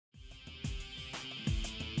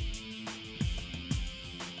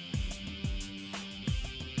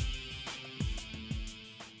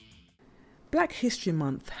Black History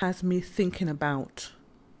Month has me thinking about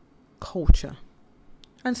culture,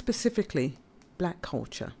 and specifically black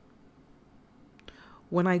culture.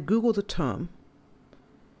 When I Google the term,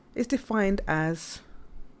 it's defined as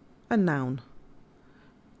a noun: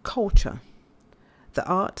 culture, the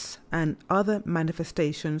arts and other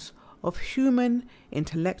manifestations of human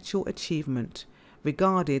intellectual achievement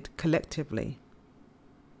regarded collectively.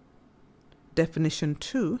 Definition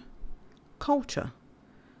 2, culture,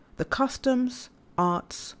 the customs,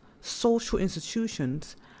 arts, social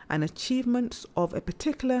institutions and achievements of a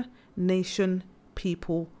particular nation,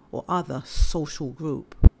 people or other social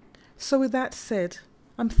group. So with that said,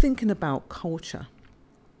 I'm thinking about culture.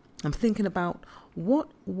 I'm thinking about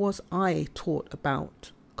what was I taught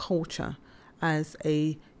about culture as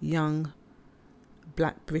a young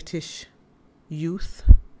Black British youth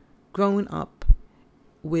growing up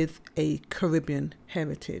with a Caribbean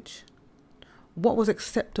heritage. What was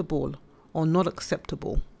acceptable or not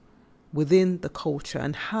acceptable within the culture,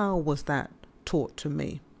 and how was that taught to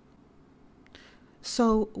me?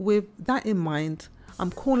 So with that in mind,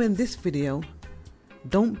 I'm calling this video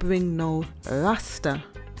 "Don't Bring No Rasta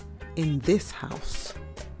in This House."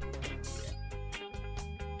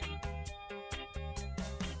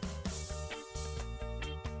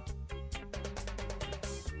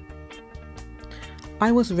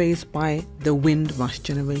 I was raised by the Windrush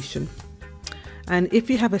Generation, and if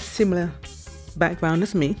you have a similar background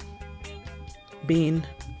as me, being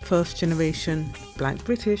first generation Black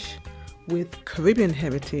British with Caribbean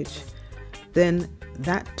heritage, then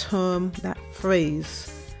that term, that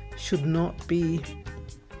phrase should not be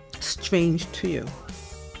strange to you.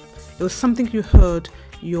 It was something you heard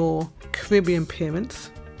your Caribbean parents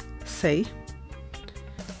say.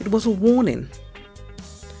 It was a warning.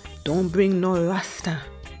 Don't bring no Rasta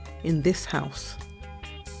in this house.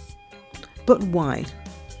 But why?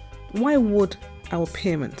 Why would our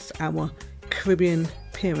parents, our Caribbean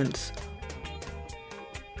parents,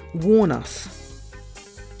 warn us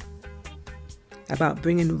about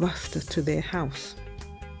bringing Rasta to their house?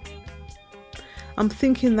 I'm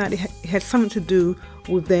thinking that it had something to do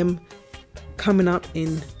with them coming up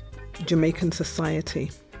in Jamaican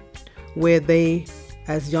society, where they,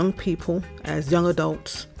 as young people, as young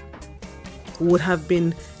adults, would have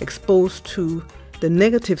been exposed to the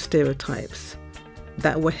negative stereotypes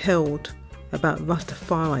that were held about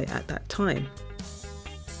Rastafari at that time.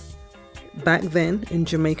 Back then in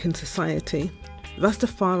Jamaican society,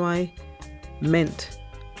 Rastafari meant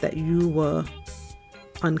that you were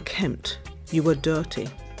unkempt, you were dirty,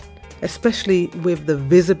 especially with the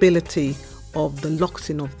visibility of the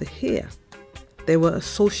locks in of the hair. They were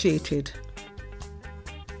associated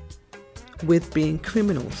with being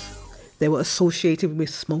criminals. They were associated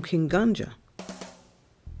with smoking ganja,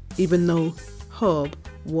 even though herb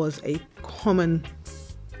was a common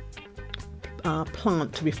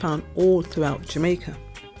plant to be found all throughout Jamaica.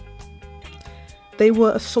 They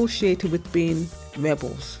were associated with being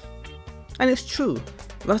rebels. And it's true,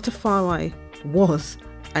 Rastafari was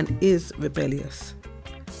and is rebellious.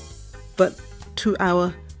 But to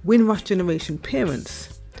our Windrush Generation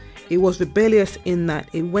parents, it was rebellious in that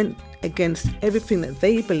it went against everything that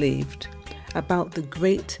they believed about the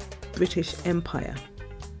great British Empire.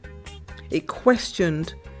 It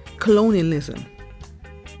questioned colonialism.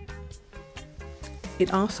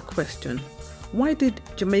 It asked a question: why did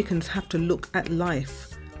Jamaicans have to look at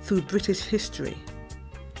life through British history,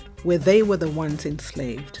 where they were the ones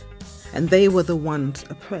enslaved and they were the ones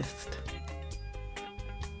oppressed?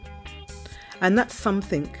 And that's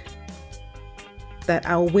something that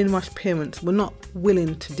our Windrush parents were not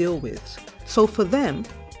willing to deal with. So for them,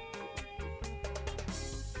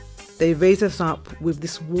 they raised us up with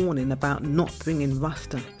this warning about not bringing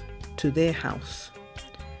Rasta to their house.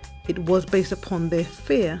 It was based upon their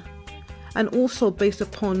fear and also based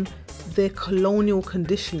upon their colonial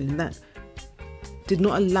conditioning that did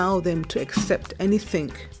not allow them to accept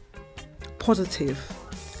anything positive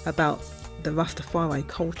about the Rastafari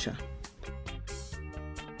culture.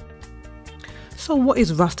 So what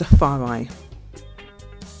is Rastafari?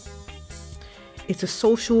 It's a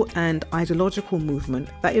social and ideological movement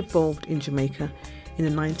that evolved in Jamaica in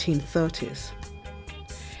the 1930s.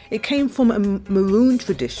 It came from a maroon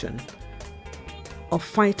tradition of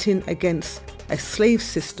fighting against a slave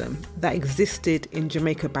system that existed in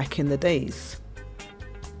Jamaica back in the days.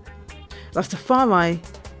 Rastafari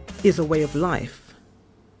is a way of life.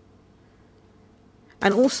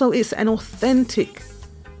 And also it's an authentic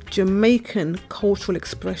Jamaican cultural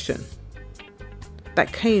expression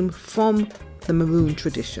that came from the maroon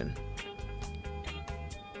tradition.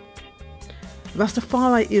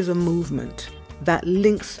 Rastafari is a movement that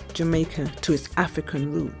links Jamaica to its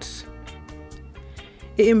African roots.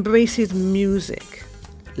 It embraces music,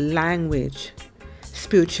 language,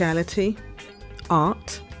 spirituality,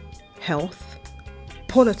 art, health,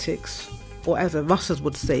 politics, or as the Rastas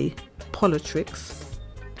would say, politricks.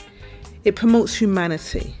 It promotes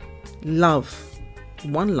humanity, love,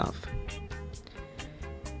 one love.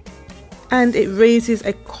 And it raises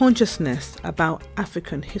a consciousness about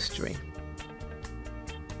African history.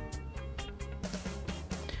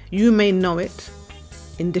 You may know it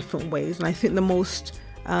in different ways, and I think the most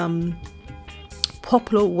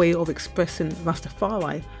popular way of expressing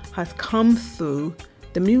Rastafari has come through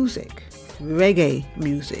the music, reggae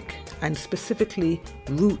music, and specifically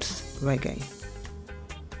roots reggae.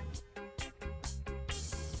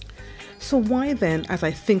 So why then, as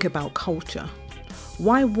I think about culture,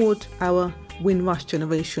 why would our Windrush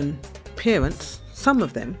Generation parents, some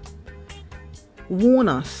of them, warn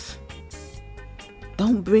us,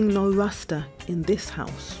 don't bring no Rasta in this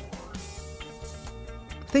house?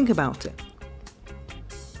 Think about it.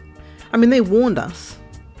 I mean, they warned us.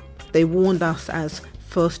 They warned us as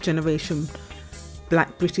first generation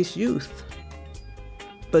Black British youth.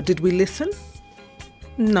 But did we listen?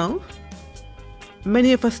 No.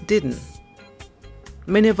 Many of us didn't.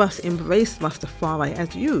 Many of us embraced Rastafari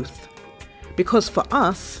as youth, because for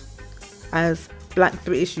us, as Black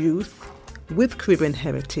British youth with Caribbean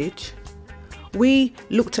heritage, we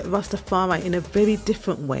looked at Rastafari in a very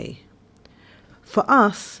different way. For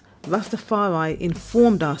us, Rastafari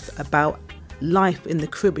informed us about life in the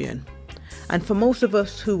Caribbean. And for most of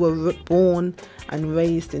us who were born and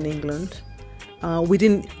raised in England, we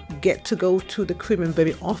didn't get to go to the Caribbean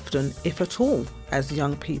very often, if at all, as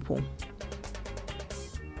young people.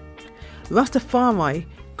 Rastafari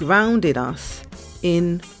grounded us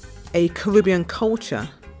in a Caribbean culture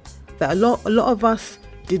that a lot of us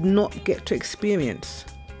did not get to experience.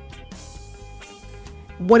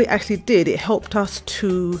 What it actually did, it helped us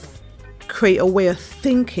to create a way of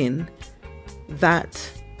thinking that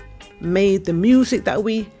made the music that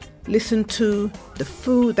we listened to, the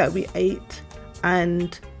food that we ate,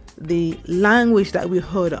 and the language that we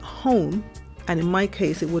heard at home, and in my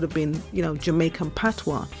case it would have been, Jamaican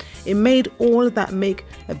patois. It made all of that make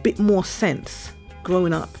a bit more sense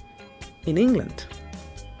growing up in England.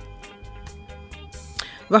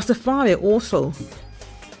 Rastafari also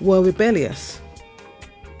were rebellious.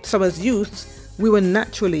 So as youths, we were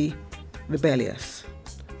naturally rebellious.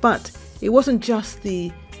 But it wasn't just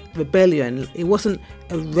the rebellion. It wasn't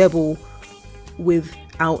a rebel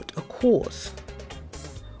without a cause.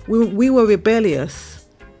 We were rebellious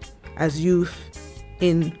as youth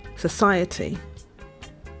in society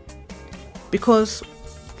because,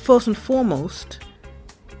 first and foremost,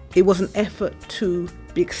 it was an effort to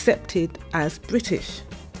be accepted as British.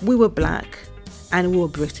 We were Black and we were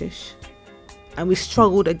British, and we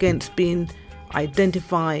struggled against being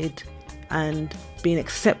identified and being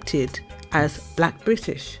accepted as Black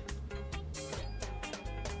British.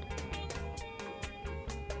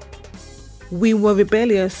 We were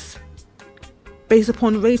rebellious based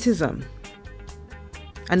upon racism,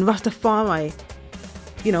 and Rastafari,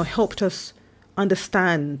 helped us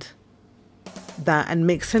understand that and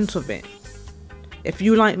make sense of it. If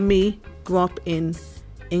you, like me, grew up in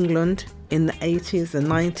England in the 80s and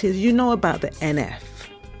 90s, you know about the NF,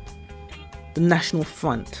 the National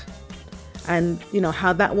Front, and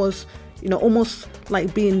how that was almost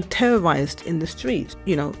like being terrorized in the street.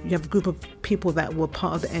 You have a group of people that were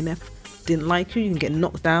part of the NF, didn't like you can get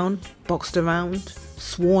knocked down, boxed around,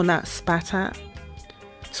 sworn at, spat at.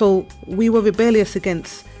 So we were rebellious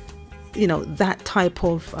against that type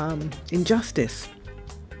of injustice.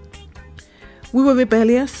 We were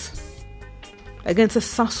rebellious against the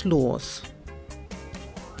sus laws.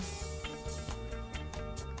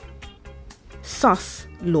 Sus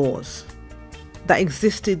laws that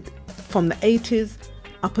existed from the 80s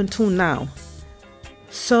up until now.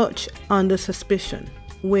 Search under suspicion,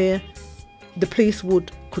 where the police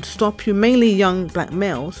could stop you, mainly young Black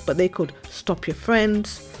males, but they could stop your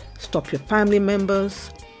friends, stop your family members.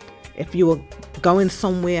 If you were going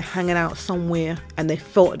somewhere, hanging out somewhere, and they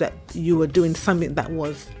felt that you were doing something that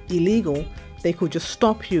was illegal, they could just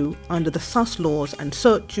stop you under the sus laws and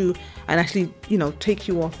search you and actually, take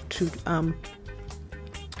you off to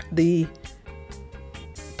the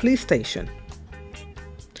police station.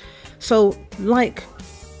 So, like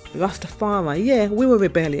Rastafari, we were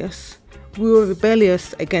rebellious. We were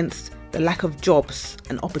rebellious against the lack of jobs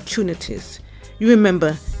and opportunities. You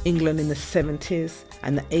remember England in the 70s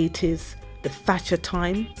and the 80s, the Thatcher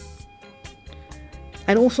time.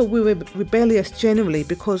 And also we were rebellious generally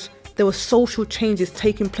because there were social changes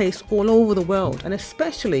taking place all over the world, and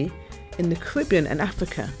especially in the Caribbean and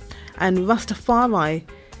Africa. And Rastafari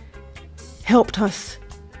helped us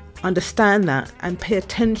understand that and pay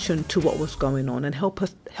attention to what was going on, and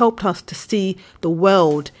helped us to see the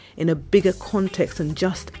world in a bigger context than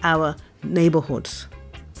just our neighborhoods.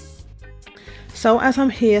 So as I'm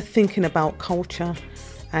here thinking about culture,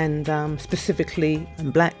 and specifically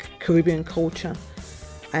Black Caribbean culture,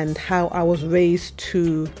 and how I was raised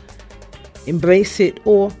to embrace it,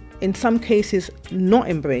 or in some cases not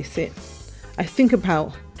embrace it, I think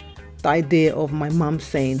about the idea of my mum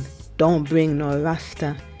saying, "Don't bring no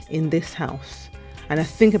Rasta in this house." And I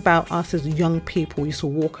think about us as young people. We used to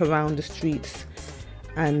walk around the streets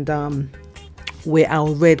and wear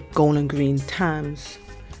our red, gold and green tams.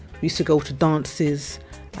 We used to go to dances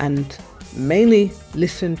and mainly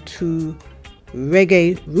listen to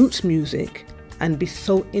reggae roots music and be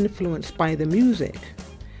so influenced by the music.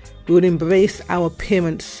 We would embrace our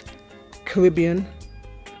parents' Caribbean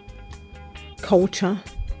culture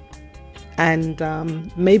and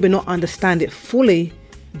maybe not understand it fully,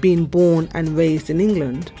 being born and raised in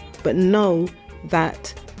England, but know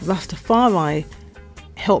that Rastafari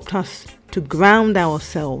helped us to ground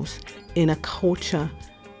ourselves in a culture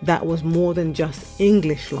that was more than just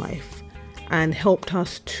English life, and helped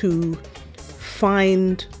us to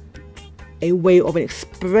find a way of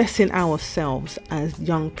expressing ourselves as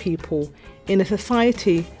young people in a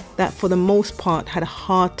society that for the most part had a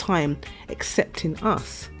hard time accepting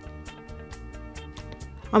us.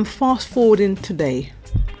 I'm fast forwarding today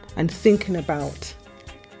and thinking about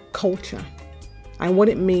culture and what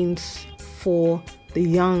it means for the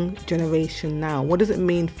young generation now. What does it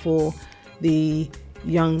mean for the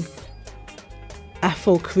young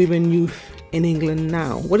Afro-Caribbean youth in England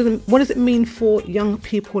now? What does it mean for young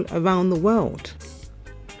people around the world,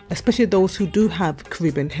 especially those who do have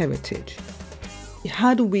Caribbean heritage?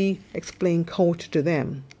 How do we explain culture to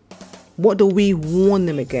them? What do we warn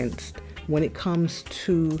them against when it comes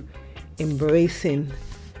to embracing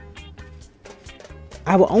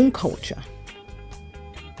our own culture?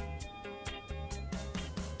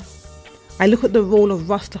 I look at the role of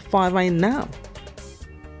Rastafari now,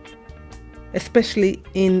 especially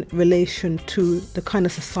in relation to the kind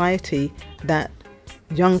of society that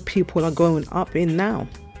young people are growing up in now.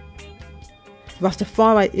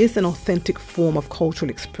 Rastafari is an authentic form of cultural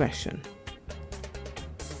expression.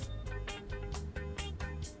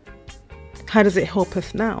 How does it help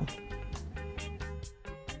us now?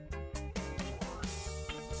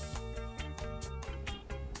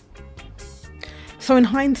 So in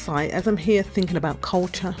hindsight, as I'm here thinking about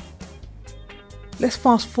culture, let's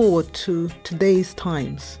fast forward to today's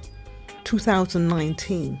times,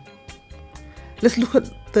 2019. Let's look at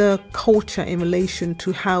the culture in relation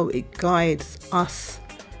to how it guides us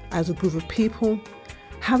as a group of people,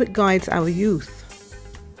 how it guides our youth.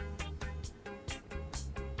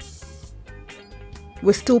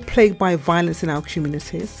 We're still plagued by violence in our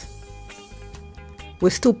communities.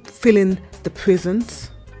 We're still filling the prisons.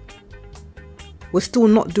 We're still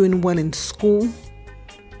not doing well in school.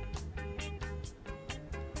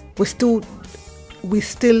 We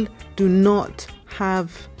still do not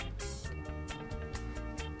have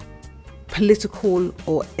political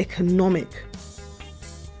or economic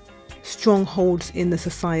strongholds in the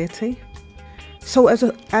society. So as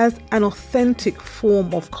an authentic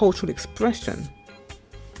form of cultural expression,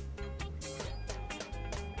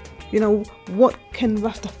 what can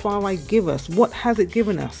Rastafari give us? What has it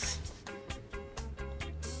given us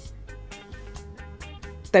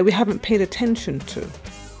that we haven't paid attention to,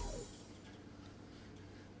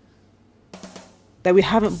 that we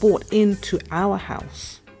haven't brought into our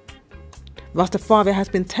house? Rastafari has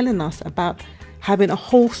been telling us about having a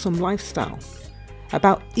wholesome lifestyle,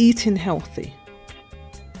 about eating healthy,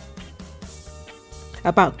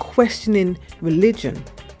 about questioning religion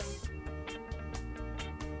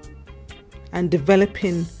and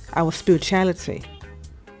developing our spirituality.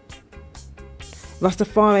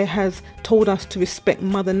 Rastafari has told us to respect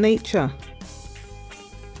Mother Nature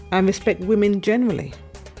and respect women generally.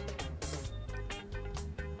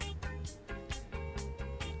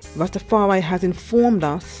 Rastafari has informed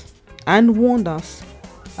us and warned us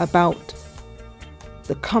about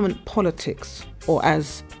the current politics, or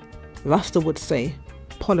as Rasta would say,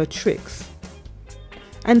 politricks,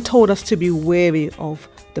 and told us to be wary of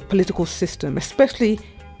the political system, especially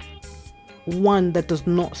one that does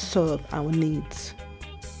not serve our needs.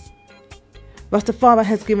 Rastafari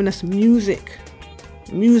has given us music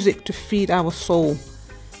to feed our soul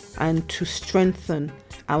and to strengthen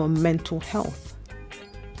our mental health.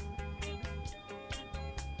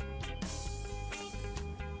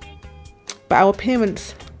 But our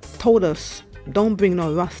parents told us, don't bring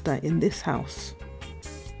no Rasta in this house.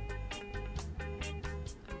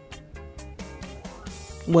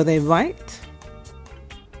 Were they right?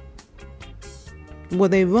 Were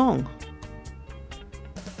they wrong?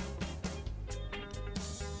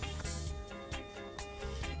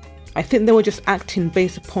 I think they were just acting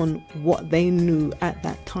based upon what they knew at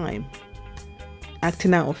that time.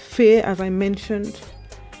 Acting out of fear, as I mentioned,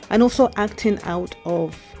 and also acting out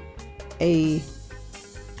of a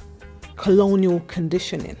colonial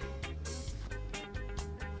conditioning.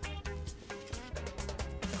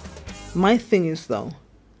 My thing is, though,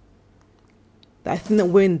 that I think that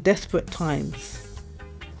we're in desperate times.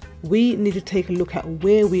 We need to take a look at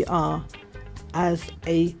where we are as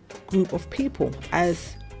a group of people,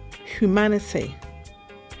 as humanity.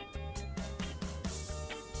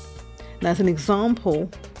 Now, as an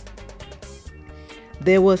example,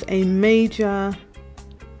 there was a major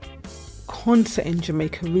concert in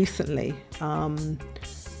Jamaica recently.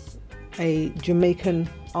 A Jamaican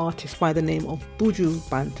artist by the name of Buju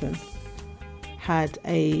Banton had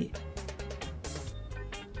a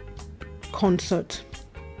concert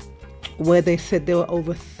where they said there were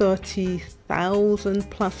over 30,000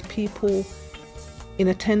 plus people in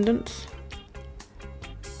attendance.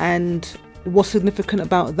 And what's significant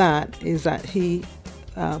about that is that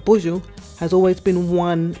Buju has always been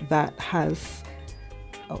one that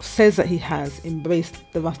says that he has embraced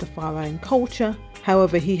the Rastafarian culture.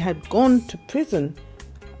 However, he had gone to prison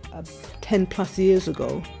 10 plus years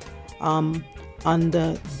ago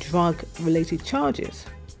under drug related charges.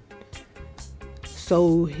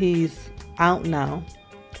 So he's out now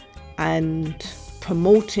and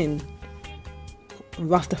promoting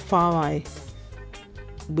Rastafari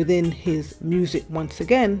within his music once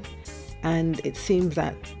again, and it seems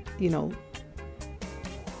that, you know,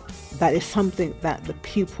 that is something that the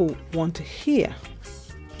people want to hear.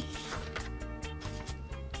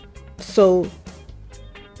 So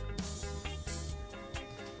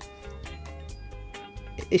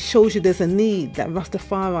it shows you there's a need that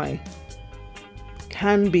Rastafari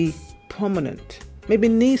can be prominent, maybe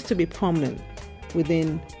needs to be prominent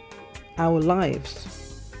within our lives.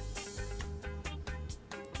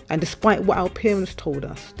 And despite what our parents told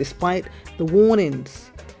us, despite the warnings,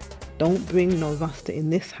 don't bring no Rasta in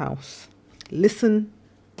this house. Listen.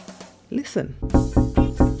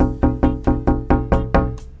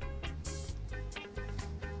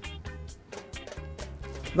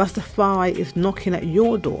 Rastafari is knocking at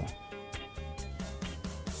your door.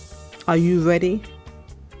 Are you ready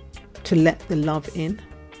to let the love in?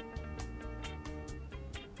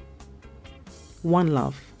 One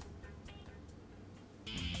love.